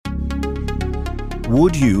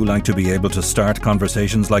Would you like to be able to start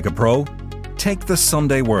conversations like a pro? Take the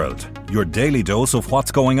Sunday World, your daily dose of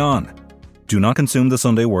what's going on. Do not consume the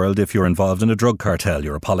Sunday World if you're involved in a drug cartel,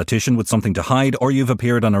 you're a politician with something to hide, or you've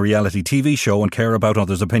appeared on a reality TV show and care about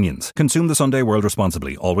others' opinions. Consume the Sunday World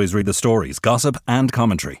responsibly. Always read the stories, gossip and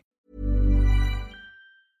commentary.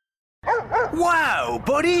 Wow,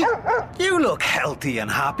 buddy! You look healthy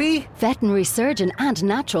and happy. Veterinary surgeon and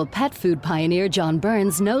natural pet food pioneer John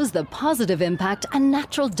Burns knows the positive impact a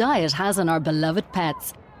natural diet has on our beloved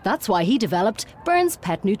pets. That's why he developed Burns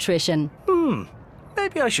Pet Nutrition.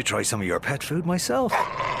 Maybe I should try some of your pet food myself.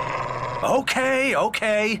 Okay.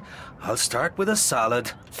 I'll start with a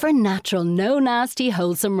salad. For natural, no nasty,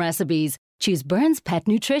 wholesome recipes, choose Burns Pet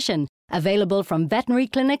Nutrition. Available from veterinary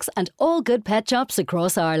clinics and all good pet shops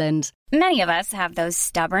across Ireland. Many of us have those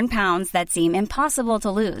stubborn pounds that seem impossible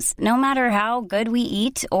to lose, no matter how good we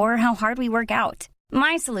eat or how hard we work out.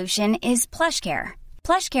 My solution is PlushCare.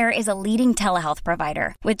 PlushCare is a leading telehealth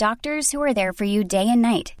provider with doctors who are there for you day and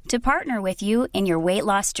night to partner with you in your weight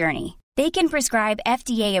loss journey. They can prescribe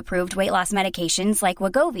FDA-approved weight loss medications like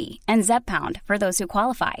Wegovy and Zepbound for those who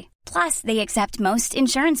qualify. Plus, they accept most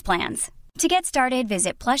insurance plans. To get started,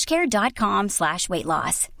 visit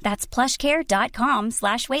plushcare.com/weightloss. That's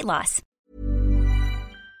plushcare.com/weightloss.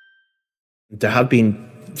 There have been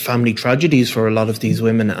family tragedies for a lot of these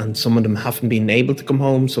women, and some of them haven't been able to come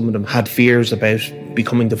home. Some of them had fears about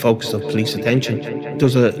becoming the focus of police attention.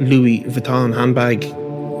 Does a Louis Vuitton handbag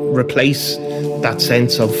replace that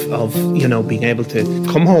sense of being able to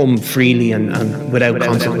come home freely and without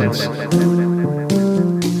consequence?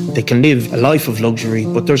 They can live a life of luxury,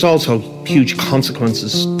 but there's also huge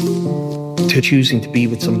consequences to choosing to be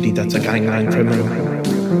with somebody that's a gangland criminal.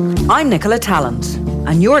 I'm Nicola Tallant,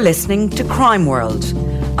 and you're listening to Crime World,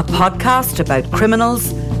 a podcast about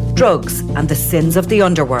criminals, drugs and the sins of the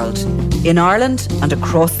underworld in Ireland and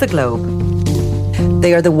across the globe.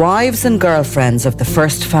 They are the wives and girlfriends of the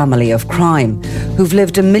first family of crime who've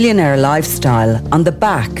lived a millionaire lifestyle on the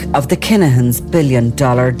back of the Kinahan's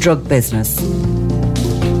billion-dollar drug business.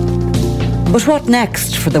 But what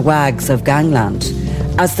next for the WAGS of gangland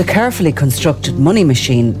as the carefully constructed money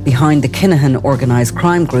machine behind the Kinahan organised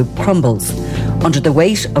crime group crumbles under the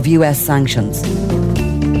weight of US sanctions?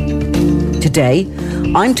 Today,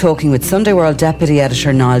 I'm talking with Sunday World Deputy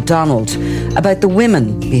Editor Niall Donald about the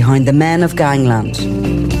women behind the men of gangland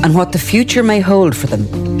and what the future may hold for them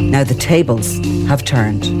now the tables have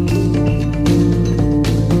turned.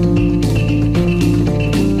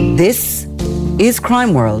 This is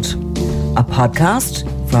Crime World, a podcast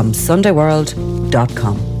from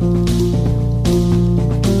SundayWorld.com.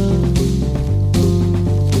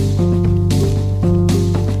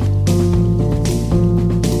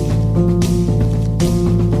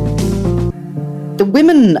 The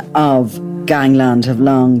women of gangland have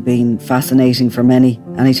long been fascinating for many.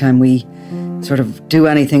 Anytime we sort of do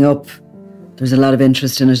anything up, there's a lot of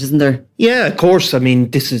interest in it, isn't there? Yeah, of course. I mean,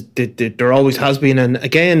 this is there always has been. And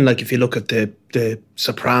again, like if you look at the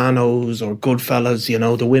Sopranos or Goodfellas,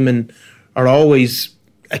 the women are always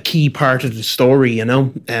a key part of the story,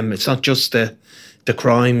 It's not just the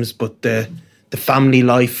crimes, but the family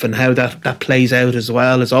life and how that plays out as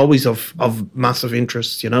well is always of massive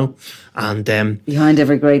interest, And behind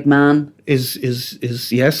every great man is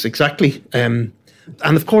yes, exactly.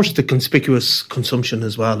 And of course, the conspicuous consumption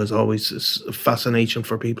as well is always a fascination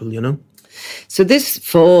for people, So this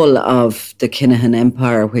fall of the Kinahan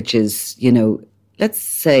empire, which is, let's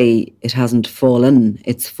say it hasn't fallen,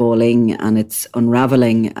 it's falling and it's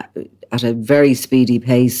unravelling at a very speedy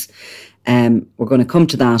pace. We're going to come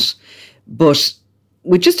to that. But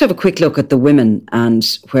we just have a quick look at the women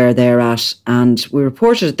and where they're at. And we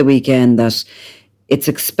reported at the weekend that it's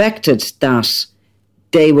expected that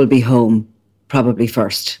they will be home probably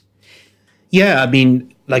first. Yeah, I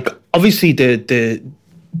mean, like obviously the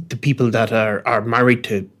people that are married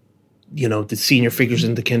to, the senior figures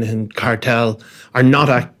in the Kinahan cartel are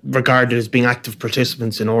not regarded as being active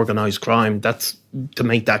participants in organised crime. That's to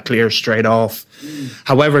make that clear straight off.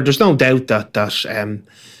 However, there's no doubt that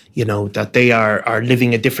that they are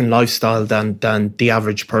living a different lifestyle than the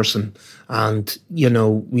average person. And,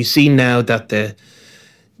 we see now that the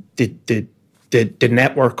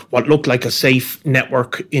network, what looked like a safe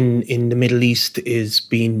network in the Middle East is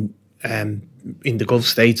being, in the Gulf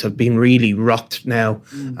states have been really rocked now.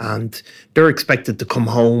 And they're expected to come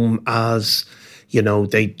home as,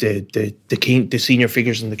 the senior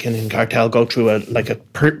figures in the Kinahan cartel go through a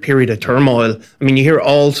period of turmoil. I mean, you hear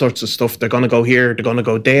all sorts of stuff. They're going to go here, they're going to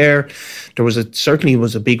go there. There certainly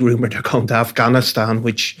was a big rumour they're going to Afghanistan,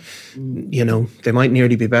 which, they might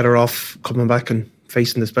nearly be better off coming back and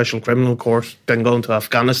facing the special criminal court, then going to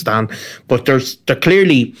Afghanistan. But they're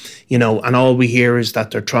clearly, and all we hear is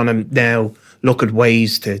that they're trying to now look at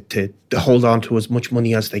ways to hold on to as much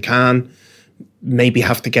money as they can, maybe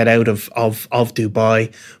have to get out of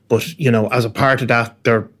Dubai. But, as a part of that,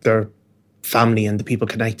 their family and the people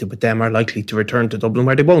connected with them are likely to return to Dublin,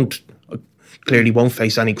 where they clearly won't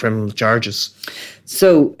face any criminal charges.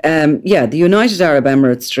 So, the United Arab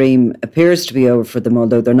Emirates dream appears to be over for them,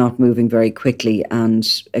 although they're not moving very quickly. And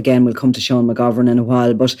again, we'll come to Sean McGovern in a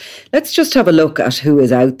while. But let's just have a look at who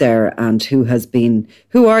is out there and who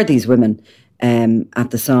are these women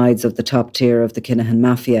at the sides of the top tier of the Kinahan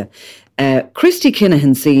mafia. Christy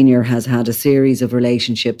Kinahan Sr. has had a series of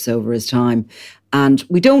relationships over his time, and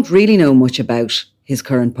we don't really know much about his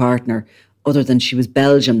current partner other than she was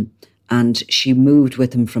Belgian and she moved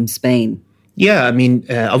with him from Spain. Yeah, I mean,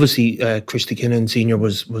 obviously, Christy Kinahan Sr.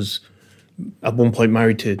 was at one point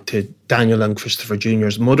married to Daniel and Christopher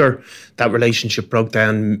Jr.'s mother. That relationship broke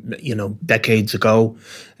down, decades ago.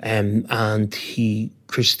 And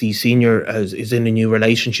Christy Sr. is in a new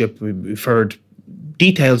relationship. We've heard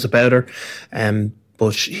details about her,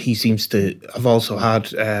 but he seems to have also had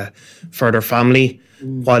further family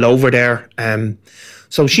while over there.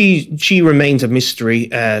 So she remains a mystery.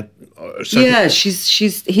 Yeah,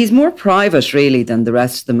 he's more private really than the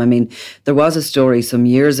rest of them. I mean, there was a story some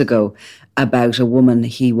years ago about a woman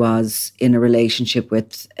he was in a relationship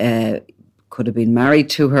with, could have been married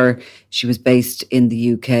to her. She was based in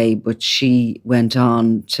the UK, but she went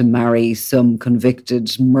on to marry some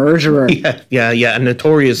convicted murderer. Yeah, a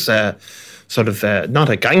notorious not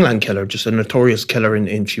a gangland killer, just a notorious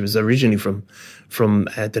killer. She was originally from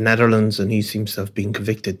the Netherlands, and he seems to have been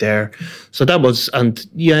convicted there. So that was, and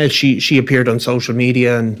yeah, she appeared on social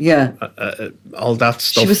media and all that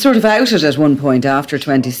stuff. She was sort of outed at one point after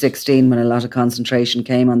 2016 when a lot of concentration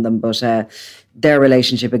came on them, but their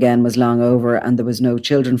relationship again was long over and there was no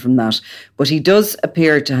children from that. But he does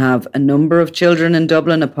appear to have a number of children in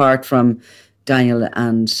Dublin apart from Daniel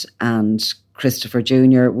and Christopher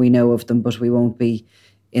Jr. We know of them, but we won't be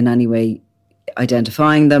in any way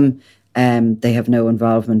identifying them. They have no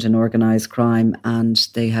involvement in organised crime and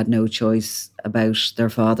they had no choice about their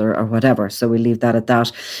father or whatever. So we'll leave that at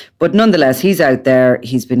that. But nonetheless, he's out there.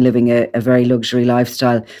 He's been living a very luxury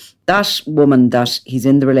lifestyle. That woman that he's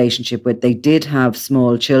in the relationship with, they did have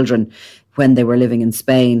small children when they were living in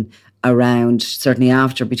Spain around, certainly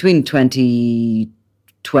after, between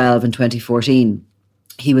 2012 and 2014.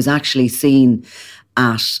 He was actually seen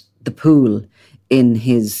at the pool in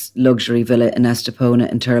his luxury villa in Estepona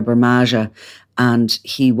in Terra Bermaja. And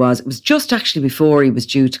it was just actually before he was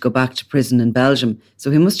due to go back to prison in Belgium.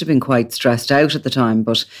 So he must have been quite stressed out at the time.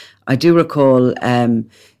 But I do recall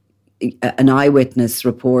an eyewitness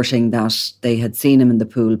reporting that they had seen him in the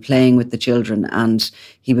pool playing with the children and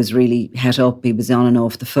he was really het up. He was on and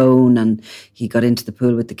off the phone and he got into the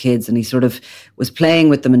pool with the kids and he sort of was playing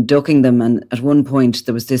with them and ducking them, and at one point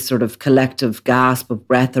there was this sort of collective gasp of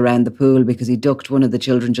breath around the pool because he ducked one of the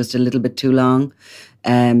children just a little bit too long,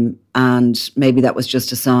 and maybe that was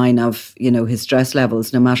just a sign of his stress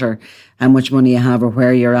levels. No matter how much money you have or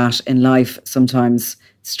where you're at in life, sometimes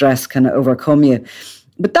stress can overcome you.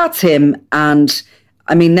 But that's him. And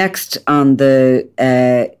I mean, next on the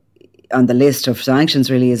list of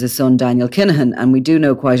sanctions really is his son, Daniel Kinahan. And we do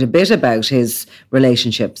know quite a bit about his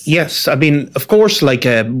relationships. Yes. I mean, of course, like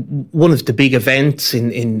one of the big events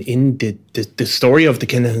in the story of the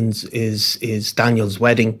Kinahans is Daniel's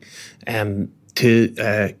wedding to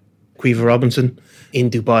Caoimhe Robinson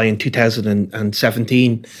in Dubai in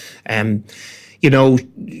 2017.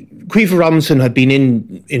 Caoimhe Robinson had been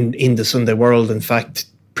in the Sunday World, in fact,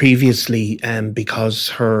 previously, because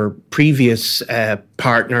her previous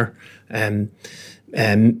partner,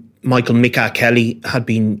 Michael Micah Kelly, had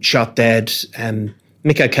been shot dead.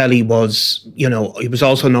 Micah Kelly was, he was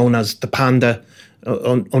also known as the Panda,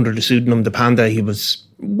 under the pseudonym the Panda. He was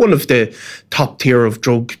one of the top tier of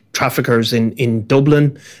drug traffickers in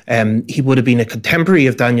Dublin. He would have been a contemporary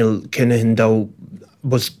of Daniel Kinahan, though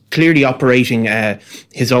was clearly operating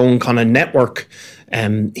his own kind of network.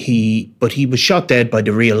 But he was shot dead by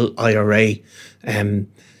the real IRA.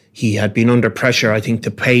 He had been under pressure, I think,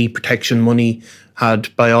 to pay protection money,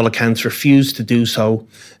 had by all accounts refused to do so.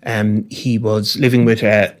 He was living with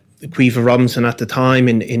Caoimhe Robinson at the time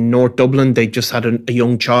in North Dublin. They just had a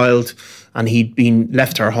young child and he'd been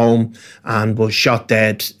left her home and was shot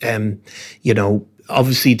dead.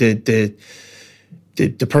 Obviously the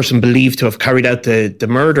person believed to have carried out the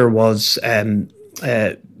murder was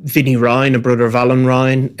Vinnie Ryan, a brother of Alan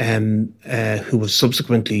Ryan, who was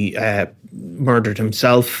subsequently murdered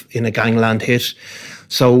himself in a gangland hit.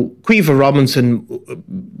 So Quiva Robinson,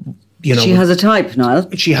 she has a type, Niall.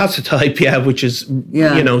 She has a type, which is,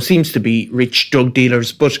 seems to be rich drug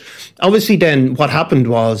dealers. But obviously then what happened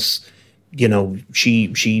was,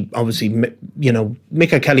 she obviously,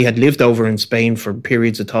 Micah Kelly had lived over in Spain for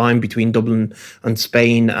periods of time between Dublin and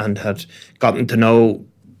Spain and had gotten to know,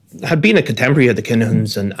 had been a contemporary of the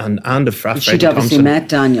Kinahans and of Freddie She'd obviously Thompson. Met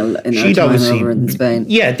Daniel in her time over in Spain.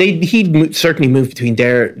 Yeah, he'd certainly moved between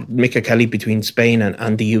there, Micah Kelly, between Spain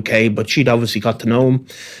and the UK, but she'd obviously got to know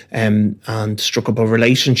him and struck up a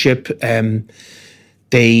relationship. Then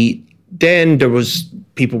there was,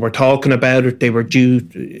 people were talking about it. They were due,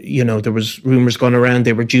 there was rumours going around.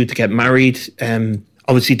 They were due to get married.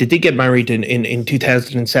 Obviously, they did get married in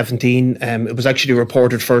 2017. It was actually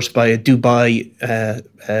reported first by a Dubai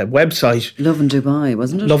website. Love in Dubai,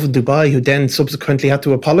 wasn't it? Love in Dubai, who then subsequently had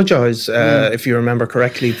to apologise, if you remember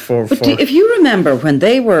correctly. If you remember, when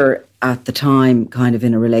they were at the time kind of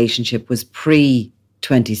in a relationship, was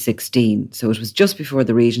pre-2016. So it was just before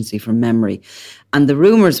the Regency, from memory. And the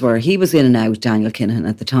rumours were he was in and out, Daniel Kinahan,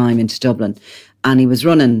 at the time into Dublin. And he was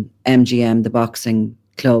running MGM, the boxing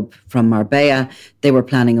club, from Marbella. They were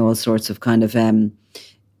planning all sorts of kind of,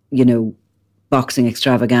 boxing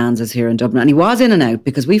extravaganzas here in Dublin. And he was in and out,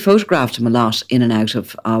 because we photographed him a lot in and out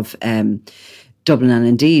of Dublin, and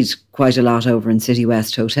indeed quite a lot over in City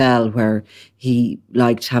West Hotel, where he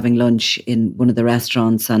liked having lunch in one of the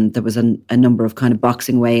restaurants, and there was a number of kind of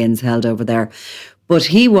boxing weigh-ins held over there. But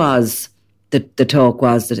he was... The talk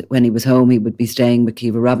was that when he was home, he would be staying with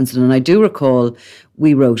Quiva Robinson. And I do recall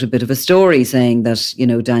we wrote a bit of a story saying that,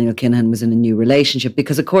 Daniel Kinahan was in a new relationship,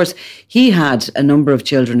 because, of course, he had a number of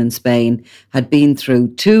children in Spain, had been through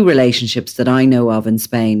 2 relationships that I know of in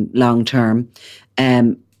Spain, long term,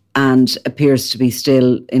 and appears to be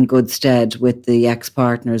still in good stead with the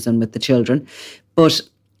ex-partners and with the children. But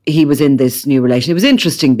he was in this new relationship. It was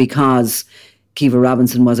interesting because Quiva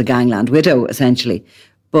Robinson was a gangland widow, essentially.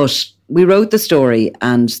 But we wrote the story,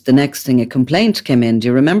 and the next thing, a complaint came in. Do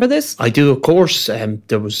you remember this? I do, of course.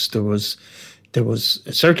 There was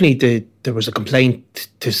certainly there was a complaint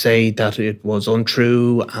to say that it was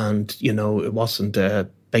untrue, and it wasn't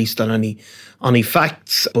based on any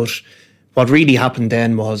facts. But what really happened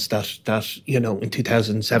then was that in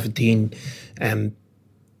 2017.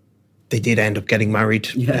 They did end up getting married.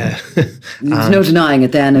 Yeah. There's no denying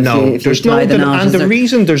it then. And the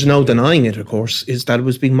reason there's no denying it, of course, is that it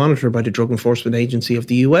was being monitored by the Drug Enforcement Agency of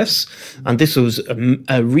the US. And this was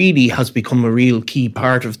really has become a real key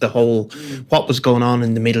part of the whole, what was going on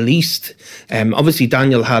in the Middle East. Obviously,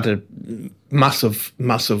 Daniel had a massive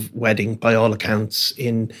wedding, by all accounts,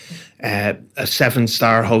 in a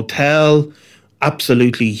 7-star hotel.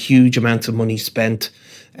 Absolutely huge amounts of money spent.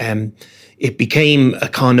 It became a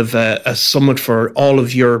kind of a summit for all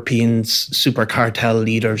of Europeans' super cartel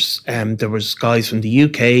leaders. There was guys from the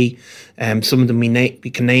UK. Some of them we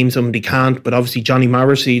can name, some we can't. But obviously Johnny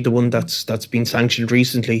Morrissey, the one that's been sanctioned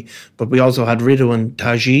recently. But we also had Ridwan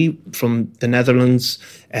Taghi from the Netherlands.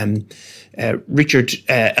 Richard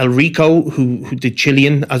El Rico, who did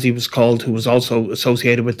Chilean, as he was called, who was also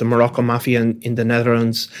associated with the Morocco Mafia in the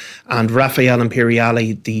Netherlands. And Rafael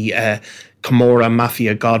Imperiali, the Camorra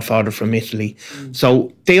Mafia godfather from Italy.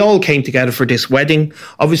 So they all came together for this wedding.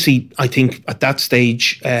 Obviously, I think at that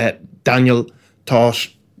stage, Daniel thought,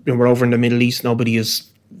 we're over in the Middle East, nobody is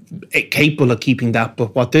capable of keeping that.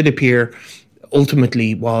 But what did appear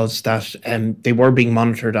ultimately was that they were being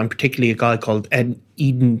monitored, and particularly a guy called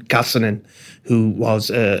Eden Gasanin, who was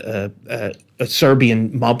a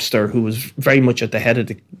Serbian mobster who was very much at the head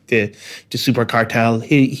of the super cartel.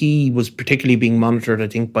 He was particularly being monitored, I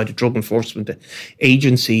think, by the Drug Enforcement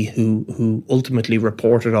Agency, who ultimately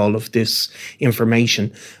reported all of this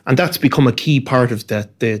information, and that's become a key part of the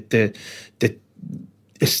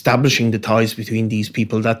establishing the ties between these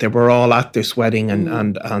people, that they were all at this wedding,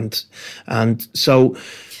 and so.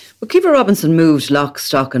 Well, Quiva Robinson moved lock,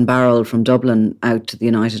 stock and barrel from Dublin out to the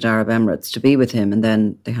United Arab Emirates to be with him, and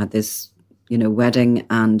then they had this wedding,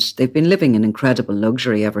 and they've been living in incredible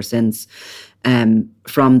luxury ever since.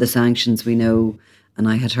 From the sanctions, we know, and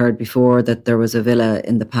I had heard before, that there was a villa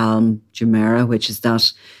in the Palm Jumeirah, which is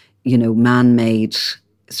that, man-made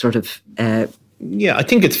sort of... Yeah, I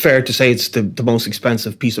think it's fair to say it's the most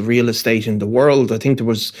expensive piece of real estate in the world. I think there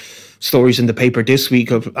was stories in the paper this week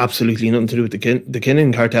of absolutely nothing to do with the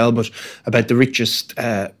Kinahan cartel, but about the richest...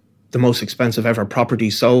 the most expensive ever property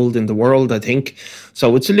sold in the world, I think.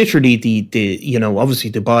 So it's literally the obviously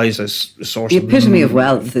Dubai is a source the epitome of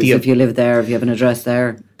wealth is if you live there, if you have an address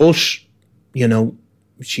there. But,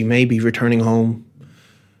 she may be returning home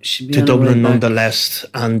to Dublin nonetheless.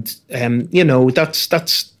 And,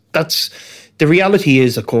 that's the reality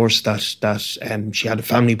is, of course, that she had a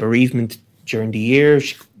family bereavement during the year.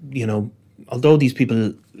 She, although these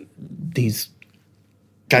people, these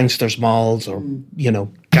gangsters malls or,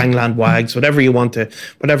 gangland wags, whatever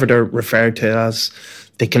they're referred to as,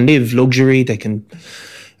 they can live luxury,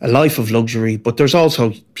 a life of luxury, but there's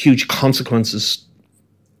also huge consequences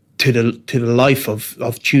to the life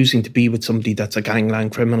of choosing to be with somebody that's a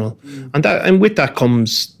gangland criminal. And with that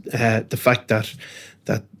comes the fact that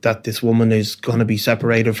this woman is going to be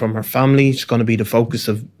separated from her family. She's going to be the focus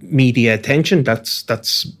of media attention.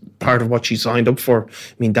 That's part of what she signed up for.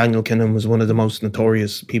 I mean, Daniel Kinahan was one of the most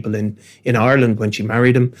notorious people in Ireland when she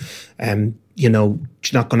married him.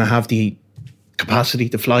 She's not going to have the capacity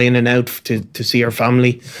to fly in and out to see her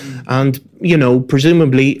family. And,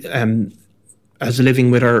 presumably, as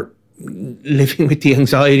living with the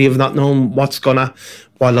anxiety of not knowing what's going to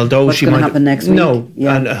happen next week.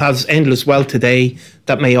 And has endless wealth today,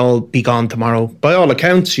 that may all be gone tomorrow. By all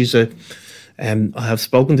accounts, I have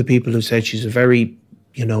spoken to people who said she's a very,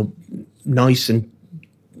 nice and,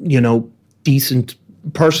 decent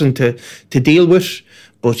person to deal with.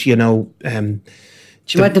 But, she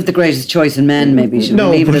mightn't have the greatest choice in men, maybe.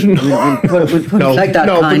 We'll put it like that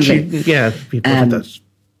kindly.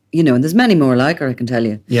 And there's many more like her, I can tell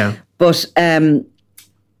you. Yeah. But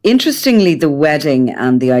interestingly, the wedding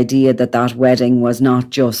and the idea that wedding was not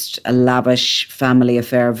just a lavish family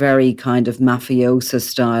affair, very kind of mafioso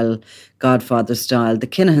style, Godfather style. The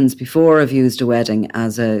Kinahans before have used a wedding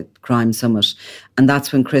as a crime summit. And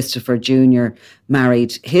that's when Christopher Jr.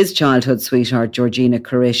 married his childhood sweetheart, Georgina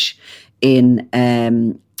Carish, in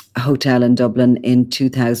a hotel in Dublin in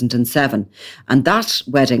 2007. And that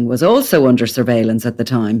wedding was also under surveillance at the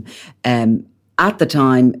time. At the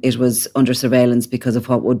time, it was under surveillance because of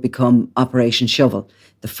what would become Operation Shovel,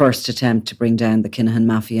 the first attempt to bring down the Kinahan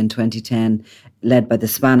Mafia in 2010, led by the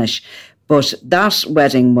Spanish. But that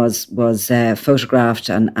wedding was photographed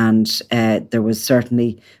and there was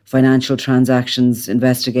certainly financial transactions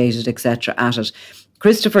investigated, etc. at it.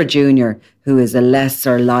 Christopher Jr., who is a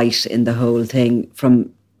lesser light in the whole thing,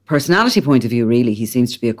 from personality point of view, really, he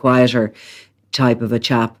seems to be a quieter type of a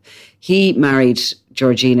chap. He married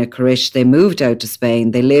Georgina Carish. They moved out to Spain.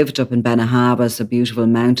 They lived up in Benahavas, a beautiful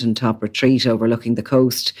mountaintop retreat overlooking the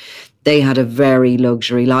coast. They had a very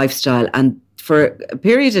luxury lifestyle. And for a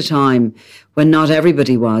period of time, when not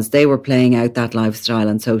everybody was, they were playing out that lifestyle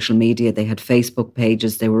on social media. They had Facebook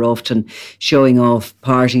pages. They were often showing off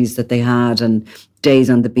parties that they had and days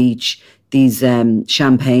on the beach. These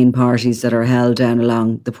champagne parties that are held down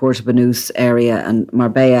along the Puerto Banús area and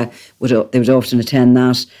Marbella, they would often attend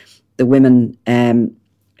that. The women,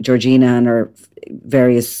 Georgina and her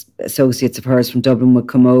various associates of hers from Dublin would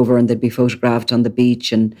come over and they'd be photographed on the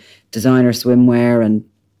beach in designer swimwear, and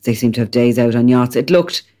they seemed to have days out on yachts. It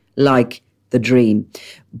looked like the dream.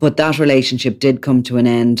 But that relationship did come to an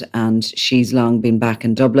end, and she's long been back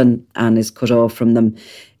in Dublin and is cut off from them.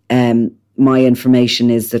 My information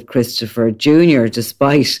is that Christopher Jr.,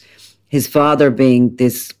 despite his father being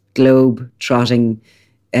this globe-trotting,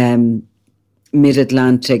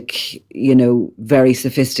 mid-Atlantic, very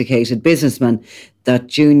sophisticated businessman, that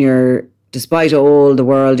Junior, despite all the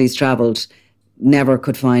world he's travelled, never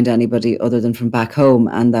could find anybody other than from back home,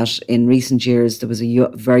 and that in recent years there was a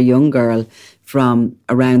very young girl from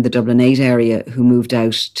around the Dublin 8 area who moved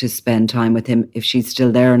out to spend time with him. If she's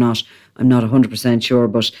still there or not, I'm not 100% sure,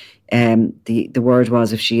 but the word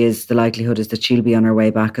was, if she is, the likelihood is that she'll be on her way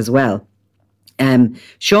back as well.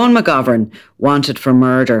 Sean McGovern, wanted for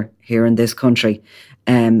murder here in this country,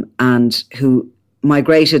 and who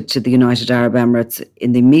migrated to the United Arab Emirates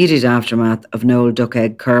in the immediate aftermath of Noel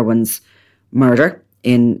Duckegg Kerwin's murder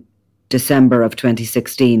in December of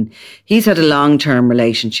 2016. He's had a long-term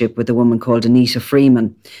relationship with a woman called Anita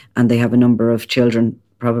Freeman, and they have a number of children,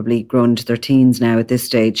 probably grown into their teens now at this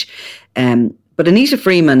stage. But Anita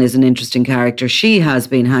Freeman is an interesting character. She has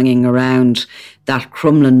been hanging around that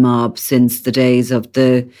Crumlin mob since the days of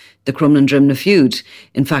the Crumlin-Drimna feud.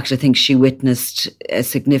 In fact, I think she witnessed a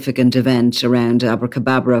significant event around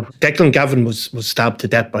Abracababra. Declan Gavin was stabbed to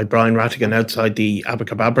death by Brian Rattigan outside the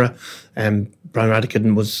Abracababra. Brian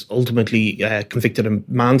Rattigan was ultimately convicted of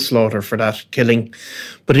manslaughter for that killing.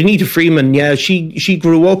 But Anita Freeman, she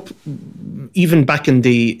grew up even back in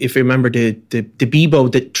if you remember the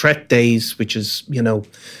Bebo, the threat days, which is,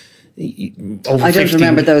 over I don't 50.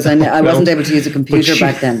 remember those. I wasn't able to use a computer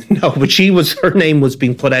back then. No, but her name was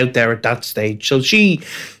being put out there at that stage. So she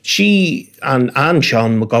and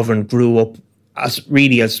Sean McGovern grew up as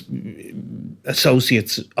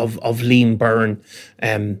associates of Liam Byrne.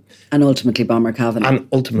 And ultimately Bomber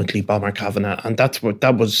Kavanagh. And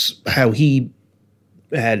that was how he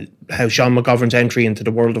how Sean McGovern's entry into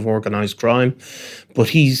the world of organised crime, but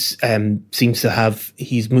he's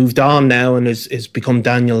moved on now and is become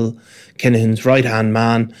Daniel Kinahan's right-hand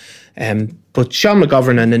man. But Sean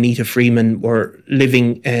McGovern and Anita Freeman were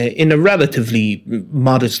living in a relatively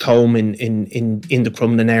modest home in the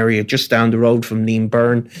Crumlin area, just down the road from Liam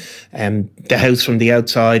Byrne. The house from the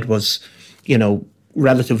outside was,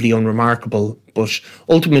 relatively unremarkable, but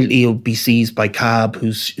ultimately it'll be seized by CAB,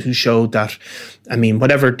 who showed that,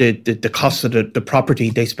 whatever the cost of the property,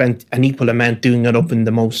 they spent an equal amount doing it up in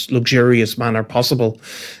the most luxurious manner possible.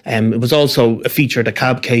 It was also a feature of the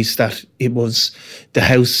CAB case that it was the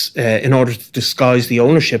house, in order to disguise the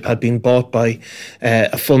ownership, had been bought by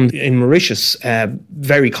a fund in Mauritius.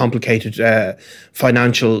 Very complicated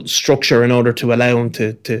financial structure in order to allow him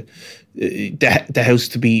the house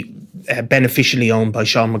to be beneficially owned by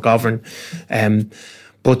Sean McGovern.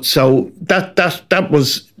 But so that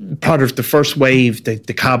was part of the first wave, the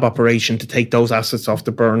CAB operation, to take those assets off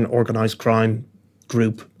the Byrne organised crime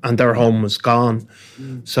group, and their home was gone.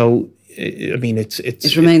 So it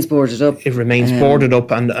remains boarded up. It remains boarded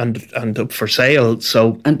up and up for sale.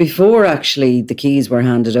 So, and before actually the keys were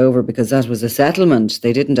handed over, because that was a settlement,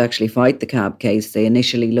 they didn't actually fight the CAB case. They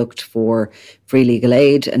initially looked for free legal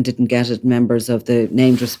aid and didn't get it. Members of the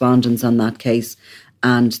named respondents on that case,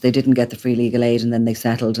 and they didn't get the free legal aid, and then they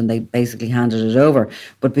settled and they basically handed it over.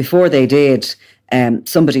 But before they did,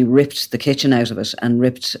 somebody ripped the kitchen out of it and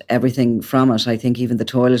ripped everything from it. I think even the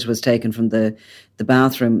toilet was taken from the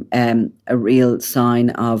bathroom. A real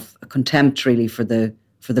sign of contempt, really, for the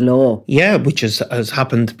law. Yeah, which has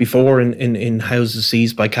happened before in houses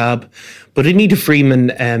seized by CAB. But Anita Freeman,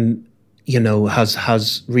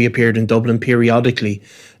 has reappeared in Dublin periodically.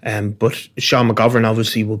 But Sean McGovern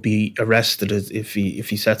obviously will be arrested if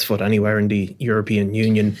he sets foot anywhere in the European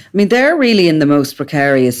Union. They're really in the most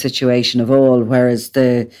precarious situation of all, whereas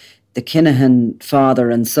the Kinahan father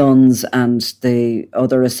and sons and the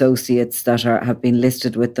other associates that have been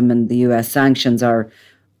listed with them in the US sanctions are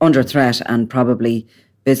under threat, and probably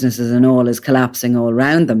businesses and all is collapsing all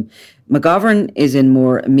around them. McGovern is in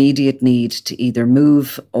more immediate need to either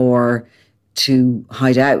move or to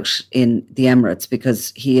hide out in the Emirates,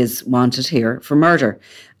 because he is wanted here for murder.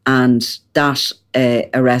 And that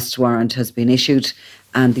arrest warrant has been issued,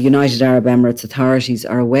 and the United Arab Emirates authorities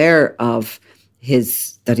are aware of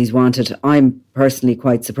that he's wanted. I'm personally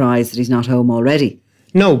quite surprised that he's not home already.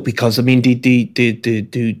 No, because the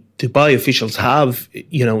Dubai officials have,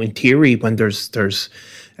 in theory, when there's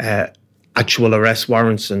actual arrest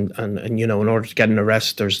warrants and in order to get an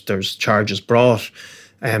arrest, there's charges brought,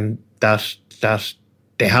 that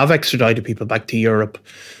they have extradited people back to Europe.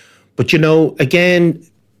 But again,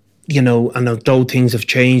 and although things have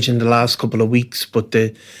changed in the last couple of weeks, but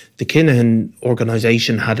the Kinahan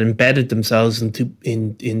organisation had embedded themselves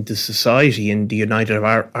into society in the United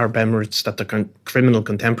Arab Emirates that the criminal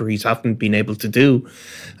contemporaries haven't been able to do.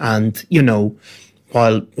 And,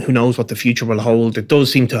 while who knows what the future will hold, it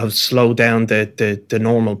does seem to have slowed down the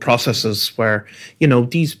normal processes where,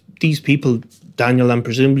 these people, Daniel and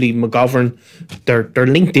presumably McGovern, they're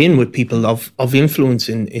linked in with people of influence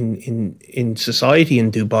in society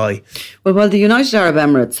in Dubai. Well, while the United Arab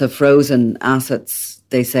Emirates have frozen assets,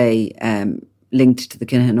 they say, linked to the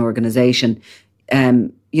Kinahan organisation,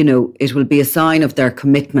 it will be a sign of their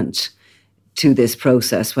commitment to this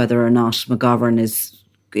process, whether or not McGovern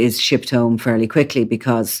is shipped home fairly quickly,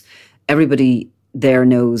 because everybody there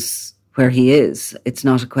knows where he is. It's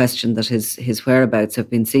not a question that his whereabouts have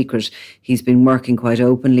been secret. He's been working quite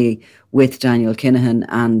openly with Daniel Kinahan,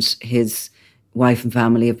 and his wife and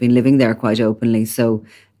family have been living there quite openly. So,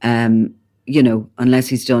 unless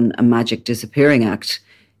he's done a magic disappearing act,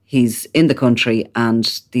 he's in the country,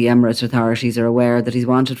 and the Emirates authorities are aware that he's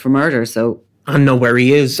wanted for murder. So, and know where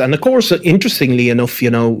he is. And of course, interestingly enough,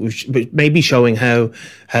 maybe showing how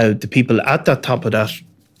the people at the top of that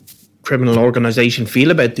criminal organisation feel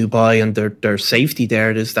about Dubai and their safety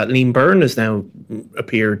there, is that Liam Byrne has now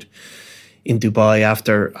appeared in Dubai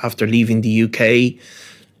after leaving the UK.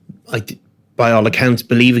 By all accounts,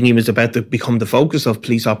 believing he was about to become the focus of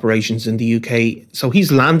police operations in the UK. So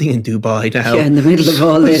he's landing in Dubai now. Yeah, in the middle of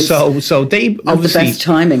all this. So they not obviously... the best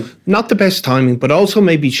timing. Not the best timing, but also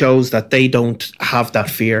maybe shows that they don't have that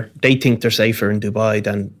fear. They think they're safer in Dubai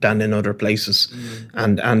than in other places.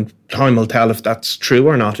 And time will tell if that's true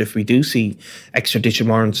or not, if we do see extradition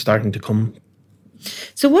warrants starting to come.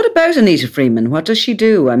 So what about Anita Freeman? What does she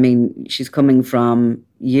do? She's coming from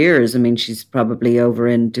years. She's probably over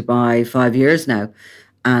in Dubai 5 years now.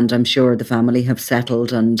 And I'm sure the family have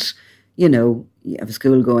settled and, you have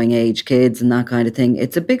school-going age kids and that kind of thing.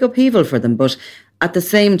 It's a big upheaval for them. But at the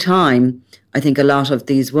same time, I think a lot of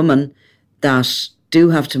these women that do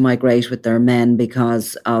have to migrate with their men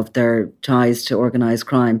because of their ties to organised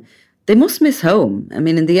crime, they must miss home. I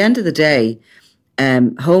mean, in the end of the day,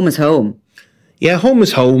 home is home. Yeah, home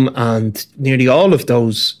is home, and nearly all of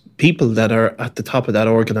those people that are at the top of that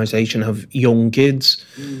organisation have young kids,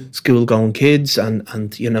 school-going kids, and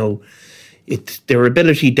their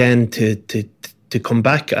ability then to come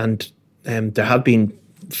back, and there have been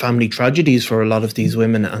family tragedies for a lot of these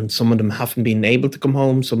women, and some of them haven't been able to come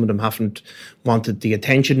home, some of them haven't wanted the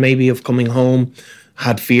attention maybe of coming home,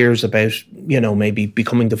 had fears about, maybe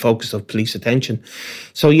becoming the focus of police attention.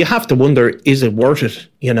 So you have to wonder, is it worth it,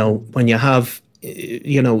 when you have,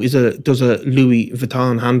 does a Louis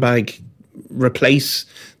Vuitton handbag replace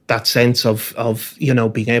that sense of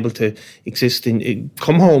being able to exist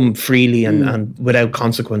come home freely and without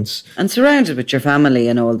consequence, and surrounded with your family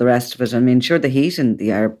and all the rest of it? I mean, sure, the heat in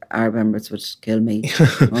the Arab Emirates would kill me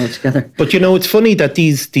altogether. But it's funny that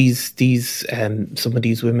these some of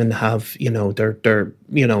these women have, they're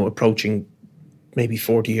approaching maybe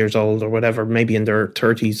 40 years old or whatever, maybe in their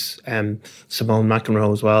 30s. Simone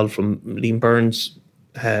McEnroe as well, from Liam Burns.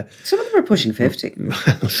 Some of them are pushing 50.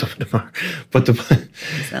 Some of them are. But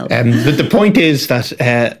the point is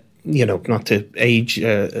that, not to age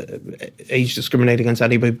discriminate against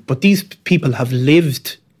anybody, but these people have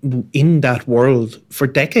lived in that world for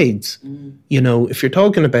decades. If you're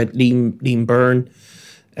talking about Liam Byrne,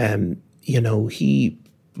 he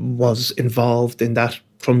was involved in that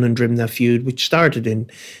Crumlin-Drimnagh feud, which started in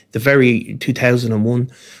the very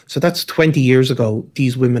 2001. So that's 20 years ago.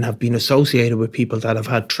 These women have been associated with people that have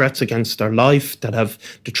had threats against their life, that have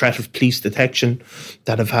the threat of police detection,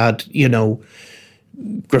 that have had,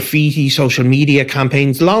 graffiti, social media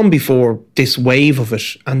campaigns long before this wave of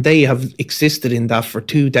it. And they have existed in that for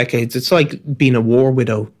 2 decades. It's like being a war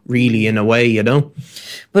widow, really, in a way,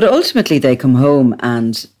 But ultimately they come home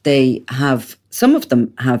and some of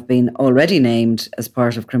them have been already named as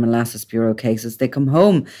part of Criminal Assets Bureau cases. They come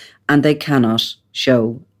home and they cannot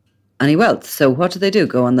show any wealth. So what do?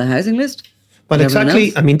 Go on the housing list? Well,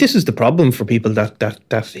 exactly. I mean, this is the problem for people that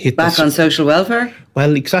hit back on social welfare.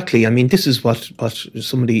 Well, exactly. I mean, this is what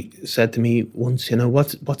somebody said to me once.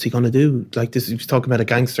 What's he going to do? Like this, he was talking about a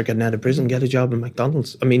gangster getting out of prison, get a job in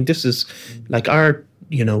McDonald's. I mean, this is like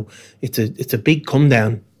it's a big come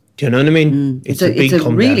down. Do you know what I mean? It's a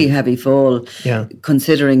really heavy fall. Yeah.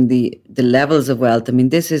 Considering the levels of wealth. I mean,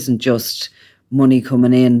 this isn't just money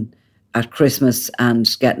coming in at Christmas and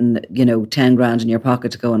getting, 10 grand in your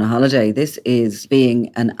pocket to go on a holiday. This is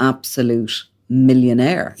being an absolute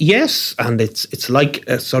millionaire. Yes, and it's like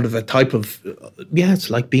a sort of a type of, it's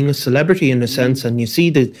like being a celebrity in a sense. And you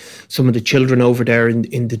see some of the children over there in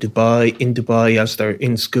Dubai as they're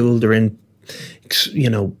in school, they're in,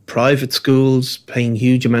 private schools, paying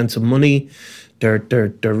huge amounts of money. There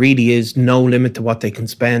really is no limit to what they can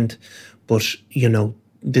spend. But,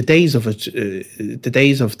 the days of it, the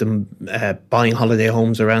days of them buying holiday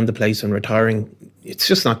homes around the place and retiring, it's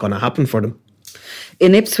just not going to happen for them.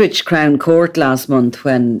 In Ipswich Crown Court last month,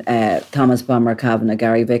 when Thomas Bomber Kavanagh,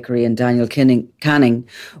 Gary Vickery and Daniel Canning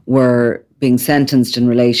were being sentenced in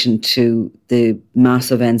relation to the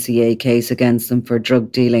massive NCA case against them for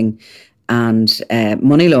drug dealing and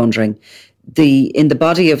money laundering, in the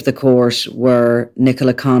body of the court were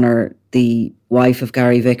Nicola Connor, the wife of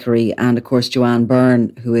Gary Vickery, and of course Joanne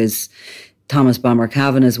Byrne, who is Thomas Bomber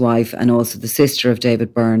Kavanagh's wife and also the sister of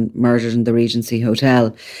David Byrne, murdered in the Regency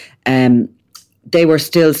Hotel. They were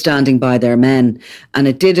still standing by their men. And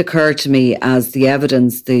it did occur to me as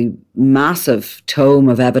the massive tome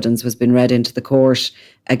of evidence was being read into the court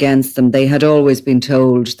against them, they had always been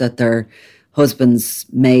told that their husbands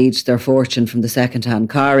made their fortune from the second-hand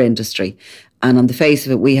car industry. And on the face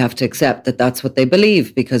of it, we have to accept that that's what they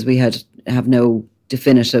believe because we have no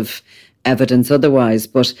definitive evidence otherwise.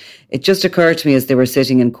 But it just occurred to me as they were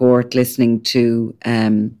sitting in court listening to,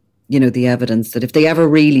 the evidence that if they ever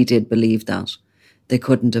really did believe that, they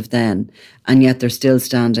couldn't have then. And yet they're still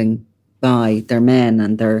standing by their men.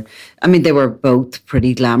 And they were both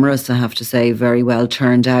pretty glamorous, I have to say, very well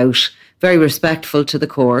turned out, very respectful to the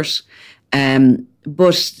court.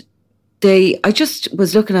 But I just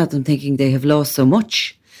was looking at them thinking they have lost so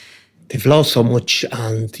much. They've lost so much,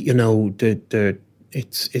 and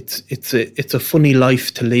it's a funny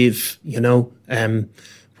life to live,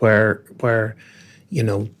 where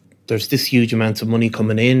there's this huge amounts of money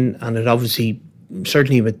coming in, and it obviously,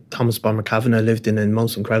 certainly with Thomas Bomber Kavanagh, lived in the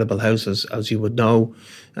most incredible houses, as you would know,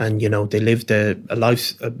 and they lived a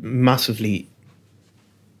massively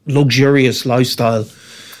luxurious lifestyle.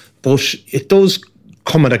 But it does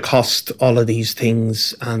come at a cost, all of these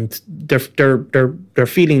things, and they're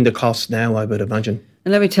feeling the cost now, I would imagine.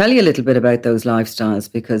 And let me tell you a little bit about those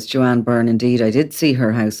lifestyles, because Joanne Byrne, indeed, I did see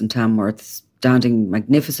her house in Tamworth standing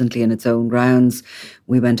magnificently in its own grounds.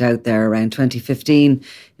 We went out there around 2015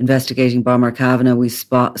 investigating Bomber Kavanagh. We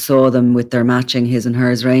saw them with their matching his and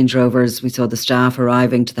hers Range Rovers. We saw the staff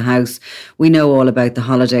arriving to the house. We know all about the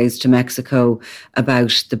holidays to Mexico,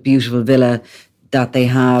 about the beautiful villa that they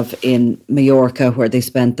have in Mallorca, where they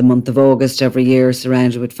spent the month of August every year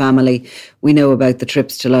surrounded with family. We know about the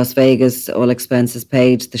trips to Las Vegas, all expenses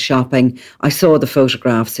paid, the shopping. I saw the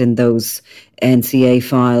photographs in those NCA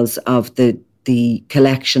files of the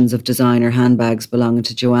collections of designer handbags belonging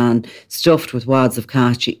to Joanne, stuffed with wads of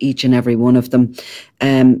cash, each and every one of them.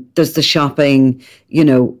 There's the shopping,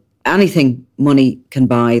 anything money can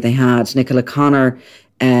buy. They had Nicola Connor,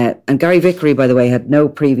 and Gary Vickery, by the way, had no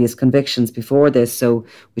previous convictions before this, so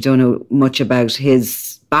we don't know much about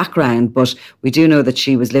his background, but we do know that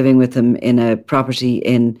she was living with him in a property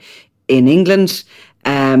in England,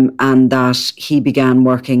 and that he began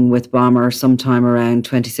working with Bomber sometime around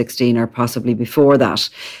 2016 or possibly before that.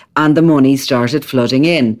 And the money started flooding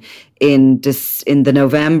in the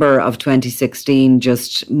November of 2016,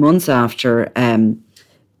 just months after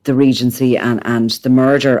the Regency and the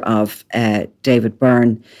murder of David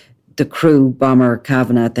Byrne. The crew, Bomber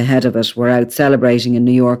Kavanagh at the head of it, were out celebrating in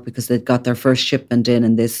New York because they'd got their first shipment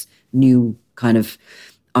in this new kind of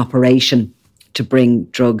operation to bring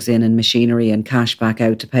drugs in and machinery and cash back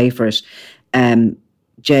out to pay for it.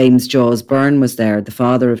 James Jaws Byrne was there, the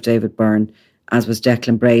father of David Byrne, as was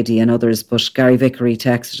Declan Brady and others. But Gary Vickery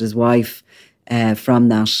texted his wife from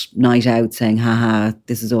that night out saying,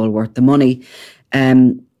 this is all worth the money.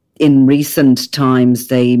 In recent times,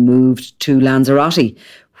 they moved to Lanzarote,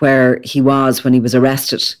 where he was when he was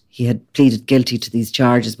arrested. He had pleaded guilty to these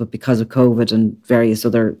charges, but because of COVID and various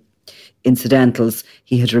other incidentals,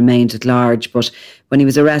 he had remained at large. But when he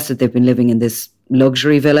was arrested, they've been living in this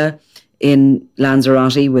luxury villa in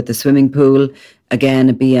Lanzarote with a swimming pool, again,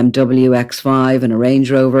 a BMW X5 and a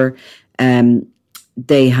Range Rover.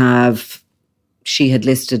 She had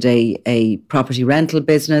listed a property rental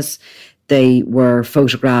business. They were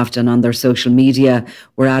photographed and on their social media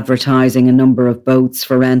were advertising a number of boats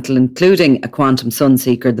for rental, including a Quantum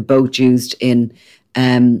Sunseeker, the boat used in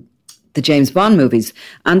the James Bond movies.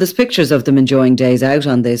 And there's pictures of them enjoying days out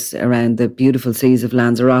on this around the beautiful seas of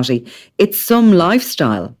Lanzarote. It's some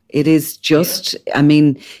lifestyle. It is just,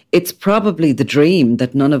 it's probably the dream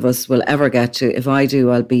that none of us will ever get to. If I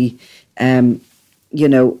do, I'll be,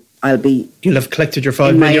 You'll have collected your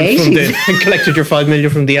 5 million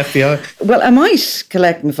from the FBI. Well, I might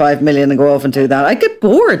collect my 5 million and go off and do that. I get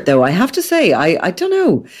bored, though. I have to say, I don't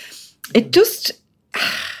know. It just,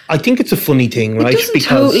 I think it's a funny thing, right? It doesn't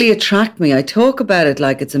totally attract me. I talk about it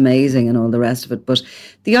like it's amazing and all the rest of it, but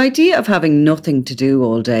the idea of having nothing to do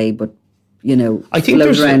all day, but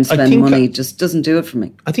float around, spend money, just doesn't do it for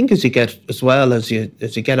me. I think as you get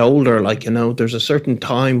older, there's a certain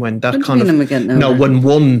time when that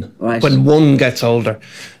when one gets older,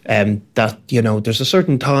 there's a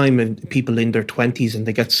certain time and people in their 20s and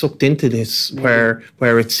they get sucked into this where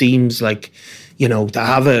it seems like, to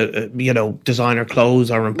have designer clothes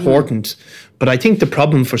are important. But I think the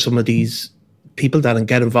problem for some of these people that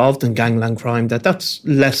get involved in gangland crime, that's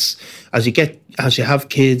less as you have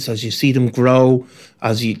kids, as you see them grow,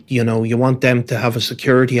 as you want them to have a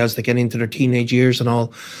security as they get into their teenage years and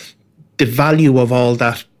all. The value of all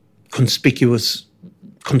that conspicuous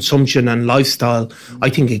consumption and lifestyle, I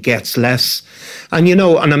think it gets less. And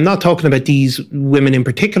and I'm not talking about these women in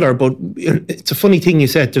particular, but it's a funny thing you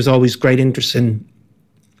said, there's always great interest in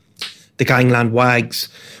the gangland WAGs,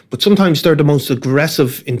 but sometimes they're the most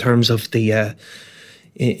aggressive in terms of the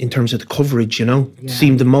coverage,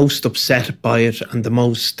 seem the most upset by it and the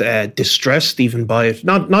most distressed even by it.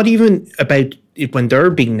 Not even about it when they're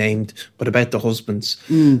being named, but about the husbands.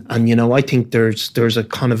 And I think there's a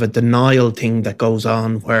kind of a denial thing that goes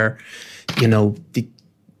on where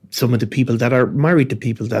some of the people that are married to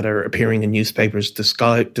people that are appearing in newspapers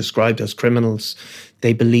described as criminals,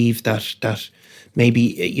 they believe that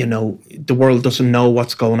maybe, the world doesn't know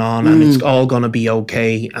what's going on and it's all going to be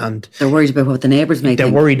okay. And they're worried about what the neighbours may think.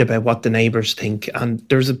 They're worried about what the neighbours think. And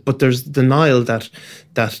there's denial that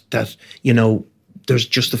there's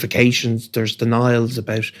justifications, there's denials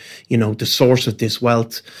about, the source of this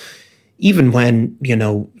wealth. Even when,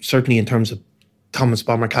 certainly in terms of Thomas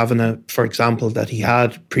Bomber Kavanagh, for example, that he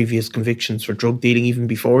had previous convictions for drug dealing even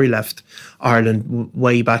before he left Ireland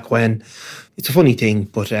way back when. it's a funny thing,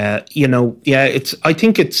 but you know, yeah, I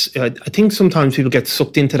think sometimes people get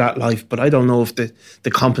sucked into that life, but I don't know if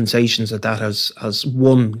the compensations that as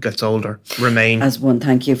one gets older remain. As one,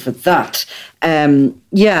 thank you for that.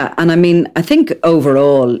 Yeah, and I mean, I think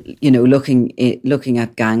overall, you know, looking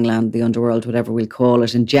at gangland, the underworld, whatever we'll call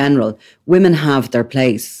it in general, women have their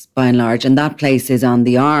place by and large, and that place is on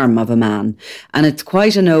the arm of a man, and it's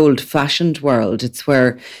quite an old-fashioned world. It's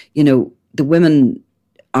where, you know, the women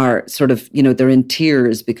are sort of, you know, they're in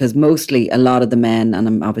tears because mostly a lot of the men, and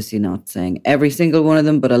I'm obviously not saying every single one of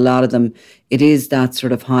them, but a lot of them, it is that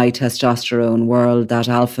sort of high testosterone world, that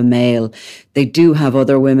alpha male. They do have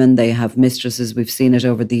other women. They have mistresses. We've seen it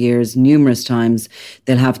over the years numerous times.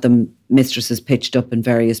 They'll have them mistresses pitched up in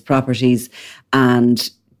various properties, and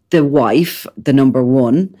the wife, the number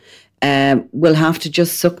one, will have to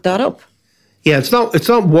just suck that up. Yeah, it's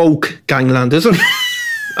not woke gangland, is it?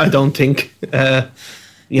 I don't think.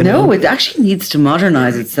 You know, it actually needs to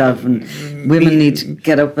modernise itself, and women need to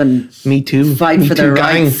get up and fight for their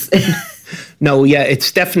rights. No, yeah,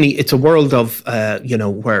 it's a world of you know,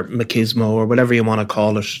 where machismo or whatever you want to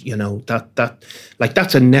call it, you know,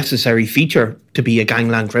 that's a necessary feature to be a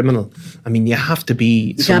gangland criminal. I mean, you have to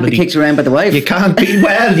be somebody. You can't be kicked around by the wife. You can't be.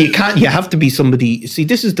 Well, you can't. You have to be somebody. See,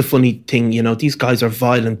 this is the funny thing. You know, these guys are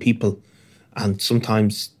violent people, and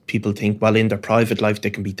sometimes people think, well, in their private life they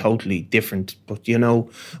can be totally different. But, you know,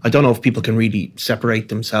 I don't know if people can really separate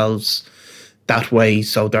themselves that way.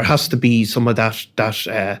 So there has to be some of that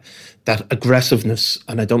aggressiveness,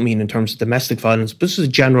 and I don't mean in terms of domestic violence, but this is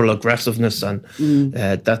general aggressiveness, and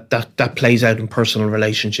that plays out in personal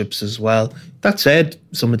relationships as well. That said,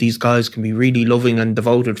 some of these guys can be really loving and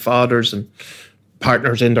devoted fathers and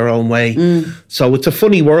partners in their own way. So it's a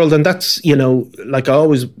funny world, and that's, you know, like I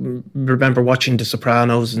always remember watching The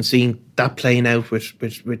Sopranos and seeing that playing out with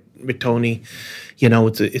Tony. You know,